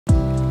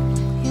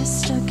You're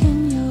stuck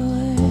in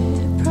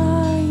your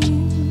prime,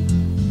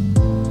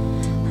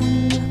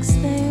 and looks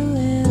they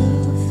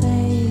will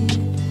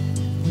fade.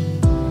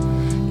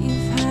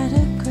 You've had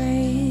a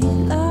great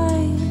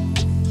life,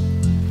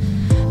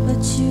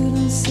 but you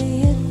don't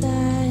see it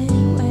that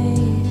way.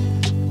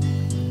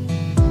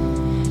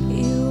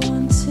 You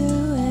want to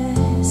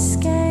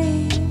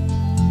escape,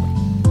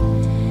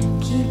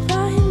 keep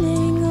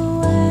running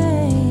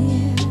away,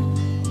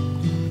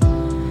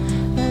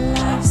 but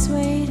life's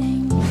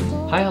waiting for.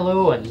 Hi,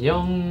 hello,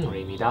 안녕,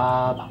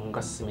 RAY입니다.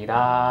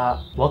 반갑습니다.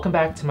 Welcome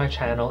back to my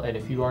channel, and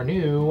if you are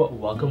new,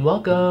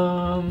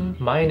 welcome.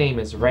 My name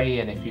is Ray,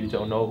 and if you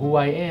don't know who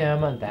I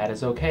am, that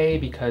is okay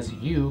because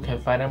you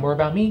can find out more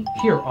about me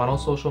here on all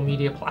social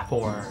media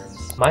platforms.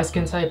 My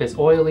skin type is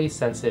oily,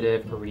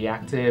 sensitive,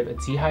 reactive,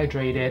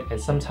 dehydrated, and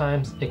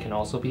sometimes it can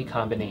also be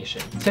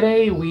combination.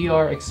 Today we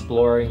are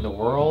exploring the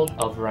world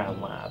of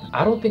Round Lab.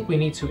 I don't think we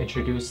need to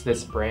introduce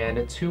this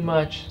brand too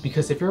much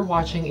because if you're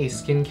watching a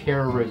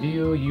skincare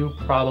review, you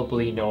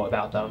probably know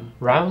about them.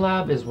 Round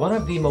Lab is one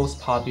of the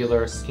most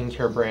popular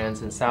skincare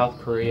brands in South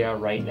Korea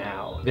right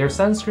now. Their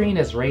sunscreen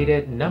is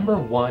rated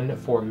 #1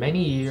 for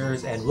many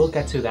years, and we'll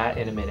get to that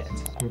in a minute.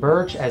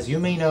 Birch, as you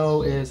may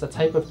know, is a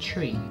type of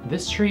tree.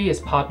 This tree is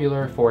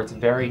popular for its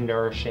very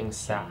nourishing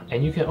sap,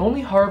 and you can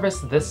only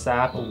harvest this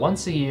sap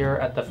once a year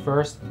at the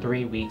first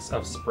 3 weeks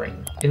of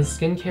spring. In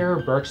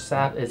skincare, birch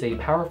sap is a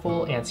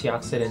powerful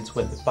antioxidant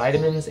with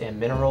vitamins and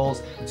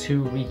minerals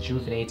to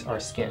rejuvenate our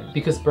skin.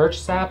 Because birch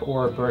sap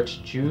or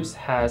birch juice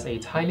has a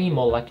tiny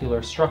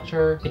molecular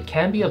structure, it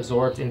can be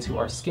absorbed into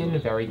our skin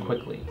very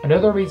quickly.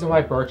 Another reason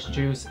why birch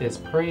juice is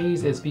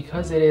praised is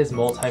because it is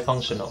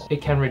multifunctional.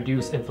 It can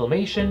reduce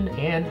inflammation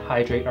and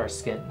hydrate our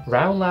skin.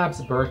 Round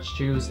Lab's birch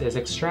juice is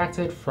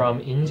extracted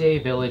from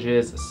Inje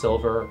Village's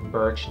silver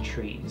birch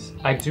trees.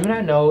 I do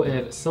not know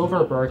if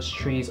silver birch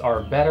trees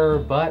are better,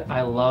 but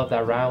I love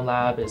that Round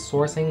Lab is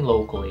sourcing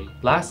locally.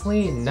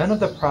 Lastly, none of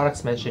the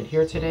products mentioned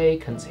here today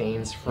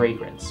contains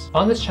fragrance.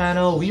 On this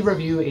channel, we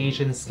review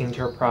Asian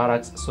skincare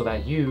products so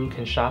that you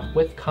can shop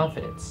with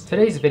confidence.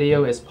 Today's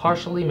video is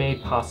partially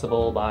made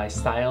possible by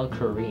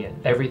StyleKorean.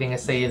 Everything I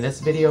say in this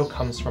video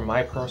comes from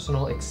my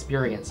personal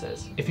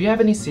experiences. If you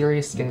have any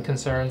serious skin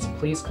concerns,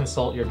 please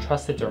consult your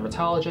trusted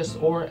dermatologist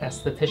or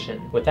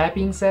esthetician. With that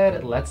being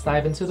said, let's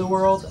dive into the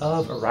world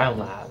of Round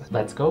Lab.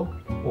 Let's go,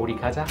 우리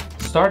가자.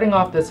 Starting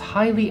off this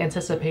highly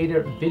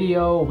anticipated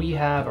video, we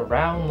have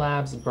Round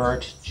Lab's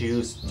Birch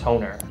Juice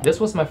Toner. This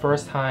was my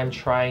first time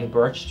trying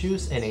birch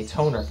juice in a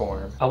toner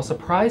form. I was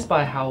surprised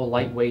by how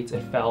lightweight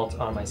it felt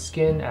on my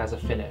skin as a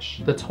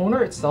finish. The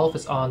toner itself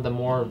is on the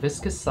more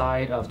viscous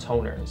side of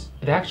toners.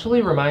 It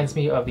actually reminds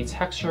me of the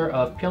texture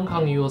of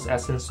Pyonghangul's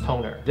Essence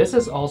Toner. This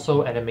is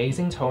also an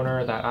amazing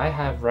toner that I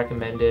have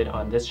recommended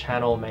on this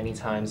channel many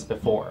times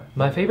before.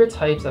 My favorite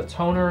types of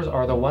toners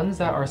are the ones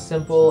that are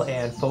simple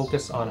and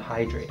focus on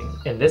hydrating.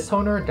 And this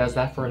toner does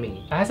that for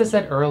me. As I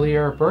said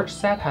earlier, birch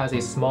sap has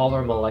a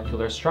smaller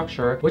molecular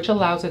structure which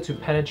allows it to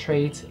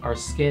penetrate our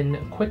skin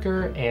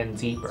quicker and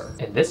deeper.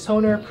 And this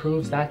toner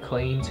proves that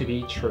claim to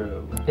be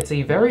true. It's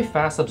a very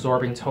fast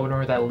absorbing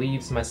toner that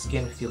leaves my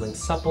skin feeling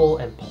supple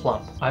and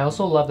plump. I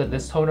also love that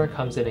this toner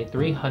comes in a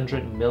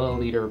 300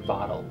 milliliter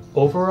bottle.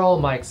 Overall,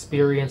 my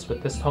experience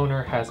with this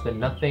toner has been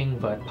nothing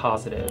but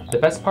positive. The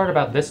best part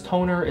about this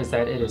toner is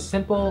that it is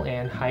simple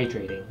and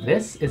hydrating.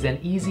 This is an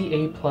easy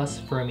A+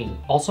 for me.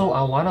 Also,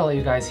 I want to let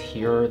you guys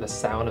hear the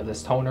sound of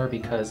this toner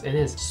because it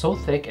is so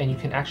thick and you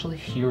can actually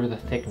hear the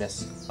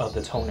thickness of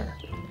the toner.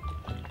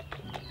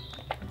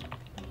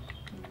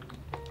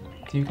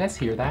 Do you guys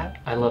hear that?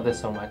 I love this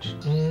so much.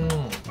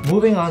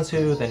 Moving on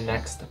to the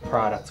next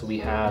product, we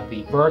have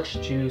the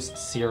Birch Juice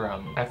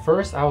Serum. At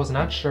first, I was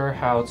not sure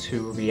how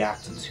to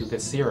react to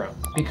this serum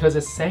because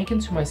it sank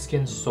into my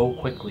skin so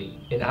quickly.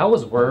 And I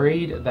was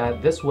worried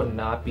that this would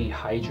not be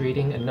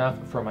hydrating enough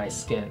for my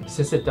skin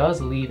since it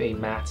does leave a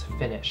matte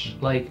finish.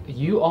 Like,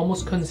 you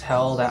almost couldn't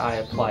tell that I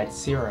applied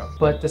serum.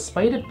 But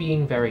despite it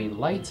being very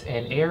light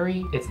and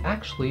airy, it's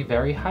actually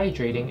very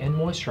hydrating and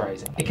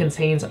moisturizing. It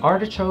contains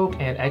artichoke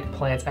and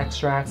eggplant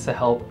extracts to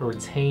help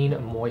retain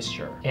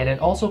moisture, and it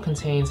also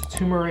contains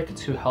turmeric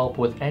to help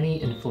with any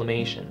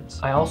inflammations.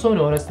 I also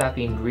noticed that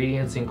the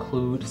ingredients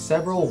include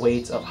several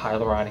weights of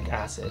hyaluronic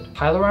acid.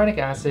 Hyaluronic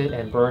acid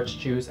and birch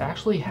juice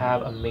actually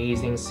have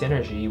amazing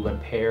synergy when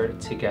paired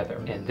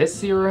together, and this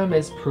serum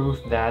is proof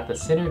that the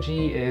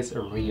synergy is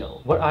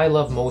real. What I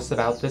love most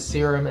about this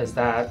serum is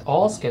that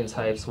all skin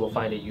types will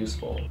find it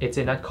useful. It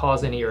did not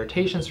cause any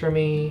irritations for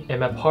me,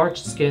 and my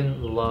parched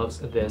skin loves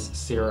this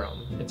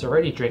serum. It's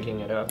already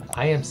drinking it up.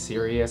 I am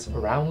serious,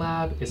 Round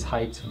Lab is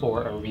hyped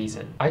for a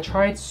reason. I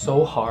tried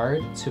so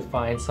hard to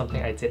find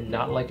something I did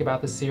not like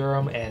about the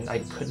serum and I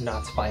could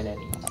not find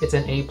any. It's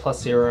an A+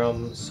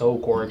 serum, so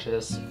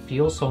gorgeous,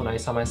 feels so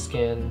nice on my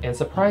skin, and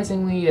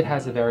surprisingly it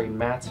has a very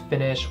matte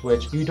finish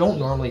which you don't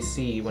normally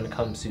see when it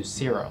comes to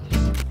serums.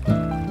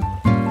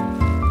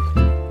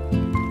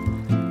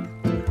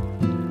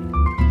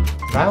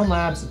 Round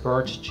Lab's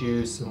Birch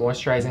Juice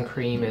Moisturizing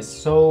Cream is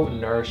so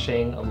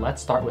nourishing.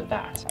 Let's start with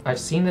that. I've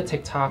seen the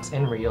TikToks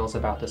and Reels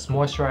about this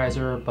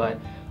moisturizer, but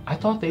I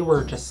thought they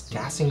were just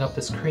gassing up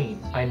this cream.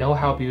 I know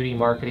how beauty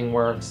marketing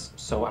works,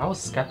 so I was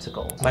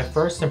skeptical. My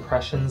first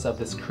impressions of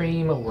this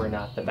cream were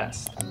not the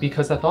best,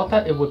 because I thought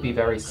that it would be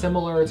very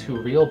similar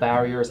to Real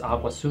Barrier's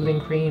Aqua Soothing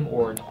Cream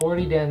or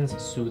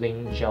Torriden's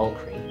Soothing Gel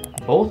Cream.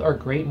 Both are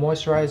great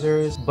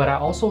moisturizers, but I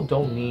also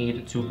don't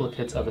need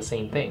duplicates of the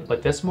same thing.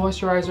 But this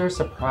moisturizer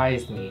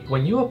surprised me.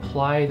 When you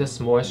apply this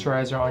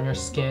moisturizer on your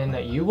skin,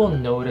 you will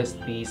notice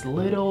these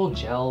little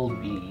gel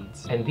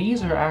beads. And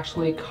these are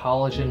actually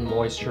collagen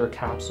moisture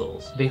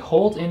capsules. They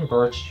hold in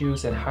birch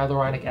juice and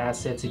hyaluronic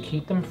acid to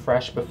keep them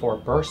fresh before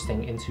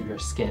bursting into your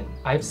skin.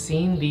 I've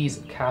seen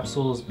these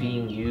capsules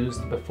being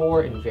used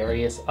before in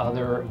various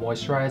other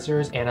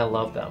moisturizers, and I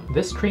love them.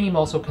 This cream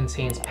also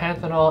contains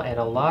panthenol and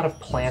a lot of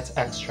plant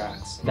extracts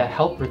that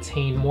help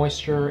retain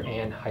moisture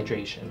and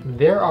hydration.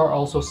 There are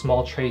also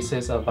small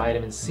traces of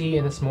vitamin C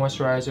in this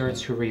moisturizer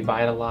to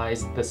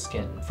revitalize the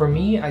skin. For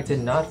me, I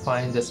did not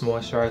find this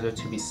moisturizer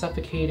to be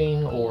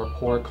suffocating or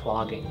pore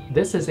clogging.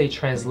 This is a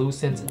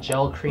translucent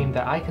gel cream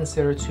that I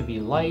consider to be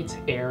light,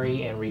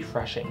 airy, and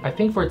refreshing. I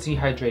think for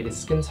dehydrated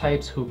skin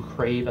types who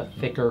crave a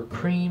thicker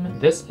cream,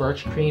 this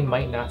birch cream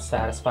might not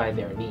satisfy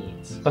their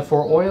needs. But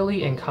for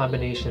oily and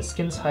combination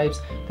skin types,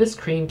 this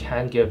cream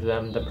can give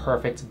them the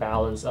perfect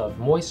balance of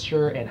moisture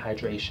and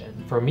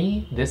hydration. For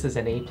me, this is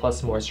an A+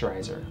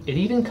 moisturizer. It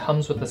even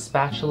comes with a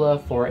spatula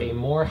for a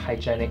more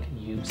hygienic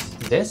use.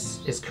 This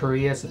is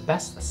Korea's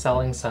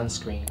best-selling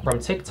sunscreen. From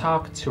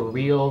TikTok to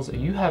Reels,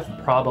 you have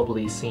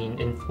probably seen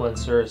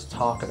influencers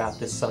talk about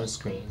this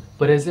sunscreen.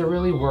 But is it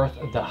really worth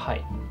the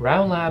hype?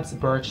 Round Lab's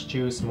Birch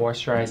Juice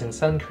Moisturizing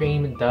Sun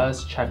Cream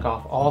does check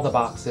off all the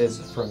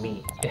boxes for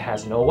me. It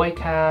has no white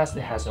cast,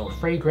 it has no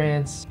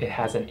fragrance, it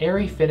has an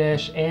airy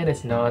finish, and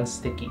it's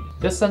non-sticky.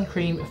 This sun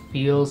cream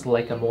feels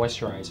like a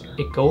moisturizer.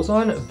 It goes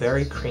on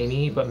very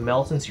creamy but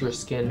melts into your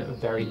skin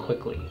very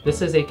quickly.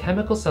 This is a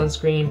chemical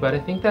sunscreen, but I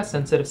think that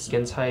sensitive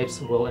skin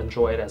types will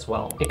enjoy it as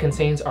well. It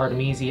contains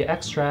artemisia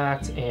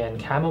extract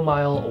and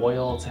chamomile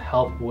oil to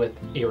help with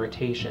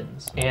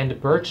irritations. And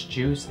birch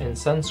juice and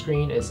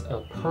sunscreen is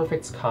a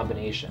perfect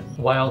combination.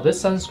 While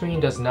this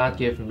sunscreen does not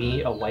give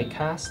me a white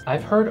cast,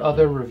 I've heard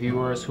other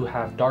reviewers who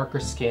have darker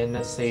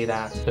skin say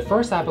that the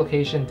first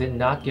application did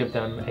not give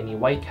them any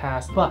white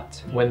cast,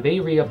 but when they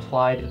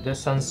reapplied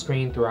this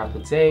sunscreen throughout the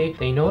day,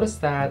 they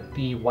noticed that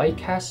the white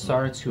cast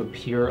started to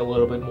appear a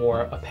little bit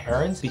more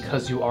apparent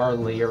because you are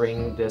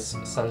layering this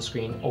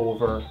sunscreen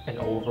over and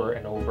over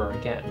and over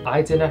again.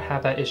 I did not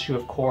have that issue,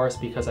 of course,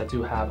 because I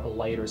do have a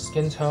lighter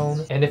skin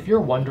tone. And if you're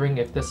wondering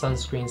if this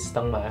sunscreen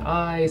stung my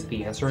eyes,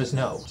 the answer is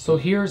no. So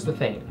here's the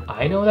thing.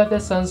 I know that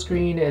this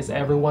sunscreen is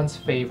everyone's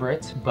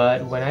favorite,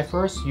 but when I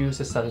first used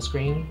the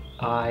sunscreen,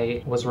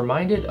 I was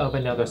reminded of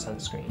another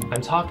sunscreen.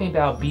 I'm talking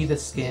about Be The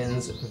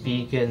Skin's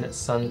Vegan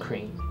Sun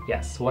Cream.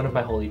 Yes, one of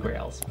my holy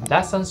grails.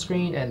 That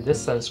sunscreen and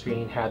this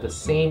sunscreen had the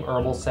same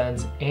herbal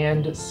scent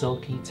and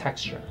silky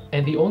texture.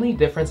 And the only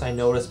difference I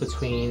noticed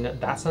between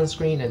that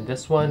sunscreen and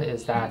this one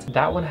is that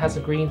that one has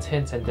a green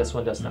tint and this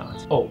one does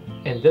not. Oh,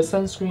 and this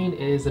sunscreen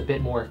is a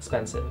bit more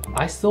expensive.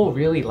 I still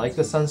really like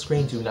the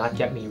sunscreen, do not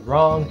get me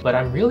wrong, but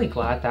I'm really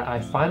glad that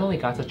I finally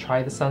got to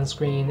try the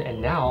sunscreen,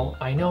 and now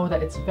I know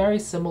that it's very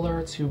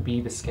similar to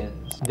Be The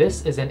Skin's.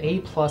 This is an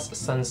A+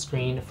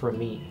 sunscreen for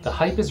me. The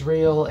hype is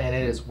real and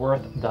it is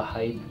worth the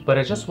hype, but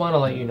I just want to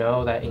let you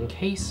know that in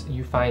case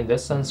you find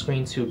this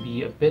sunscreen to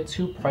be a bit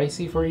too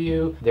pricey for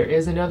you, there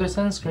is another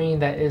sunscreen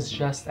that is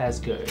just as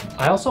good.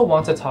 I also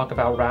want to talk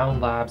about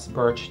Round Lab's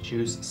Birch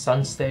Juice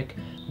Sunstick.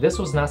 This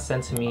was not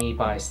sent to me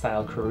by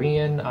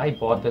StyleKorean. I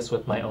bought this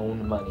with my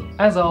own money.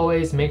 As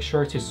always, make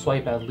sure to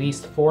swipe at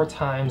least 4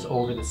 times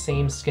over the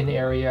same skin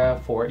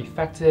area for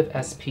effective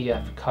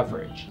SPF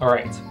coverage.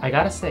 Alright, I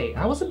gotta say,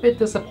 I was a bit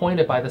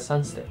disappointed by the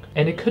Sunstick.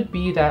 And it could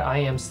be that I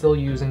am still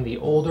using the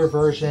older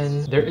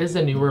version. There is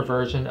a newer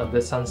version of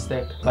this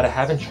Sunstick, but I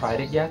haven't tried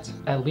it yet.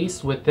 At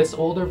least with this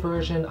older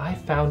version, I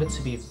found it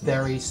to be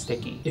very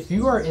sticky. If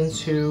you are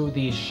into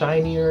the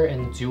shinier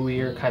and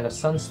dewier kind of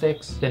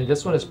Sunsticks, then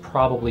this one is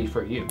probably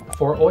for you.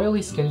 For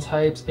oily skin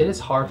types, it is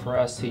hard for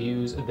us to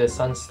use this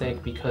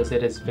Sunstick because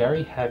it is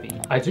very heavy.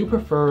 I do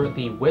prefer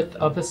the width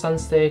of the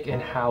Sunstick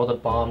and how the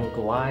balm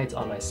glides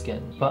on my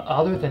skin. But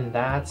other than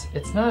that,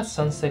 it's not a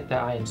Sunstick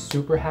that I am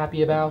super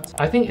happy about.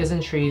 I think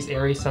Isntrie's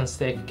Airy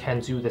Sunstick can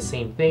do the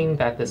same thing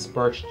that this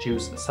Birch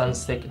Juice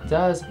Sunstick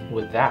does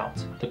without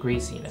the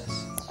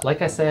greasiness.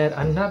 Like I said,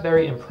 I'm not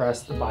very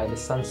impressed by the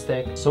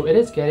Sunstick, so it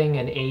is getting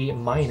an A-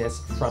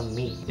 from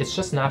me. It's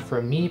just not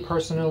for me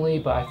personally,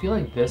 but I feel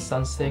like this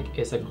Sunstick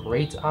is a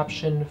great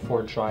option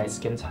for dry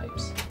skin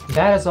types.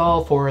 That is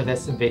all for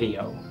this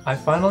video. I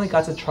finally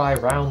got to try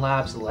Round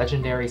Lab's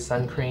legendary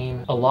sun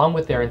cream, along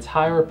with their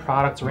entire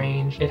product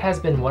range. It has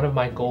been one of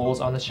my goals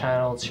on the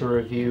channel to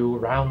review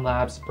Round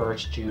Lab's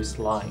Birch Juice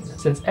line.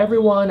 Since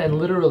everyone, and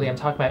literally I'm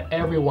talking about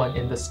everyone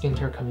in the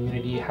skincare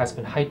community, has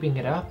been hyping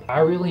it up, I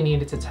really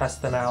needed to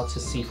test them out out to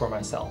see for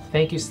myself.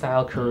 Thank you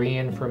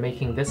StyleKorean for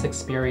making this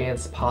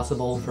experience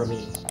possible for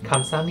me.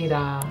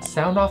 감사합니다.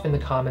 Sound off in the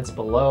comments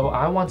below.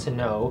 I want to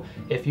know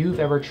if you've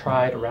ever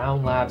tried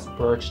Round Lab's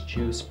Birch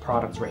Juice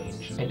product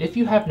range. And if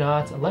you have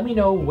not, let me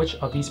know which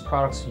of these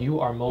products you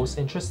are most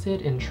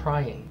interested in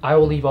trying. I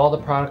will leave all the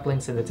product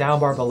links in the down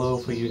bar below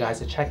for you guys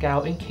to check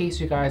out in case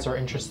you guys are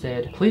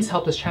interested. Please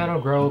help this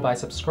channel grow by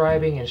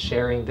subscribing and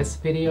sharing this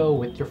video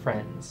with your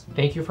friends.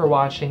 Thank you for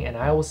watching, and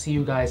I will see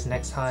you guys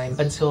next time.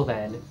 Until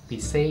then, be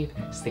safe,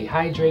 stay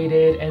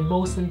hydrated, and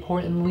most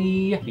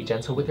importantly, be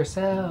gentle with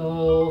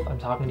yourself. I'm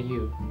talking to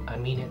you. I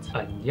mean it.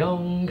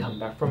 안녕. Come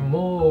back for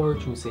more.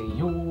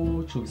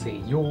 주세요.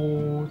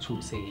 주세요.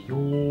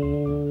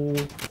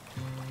 주세요.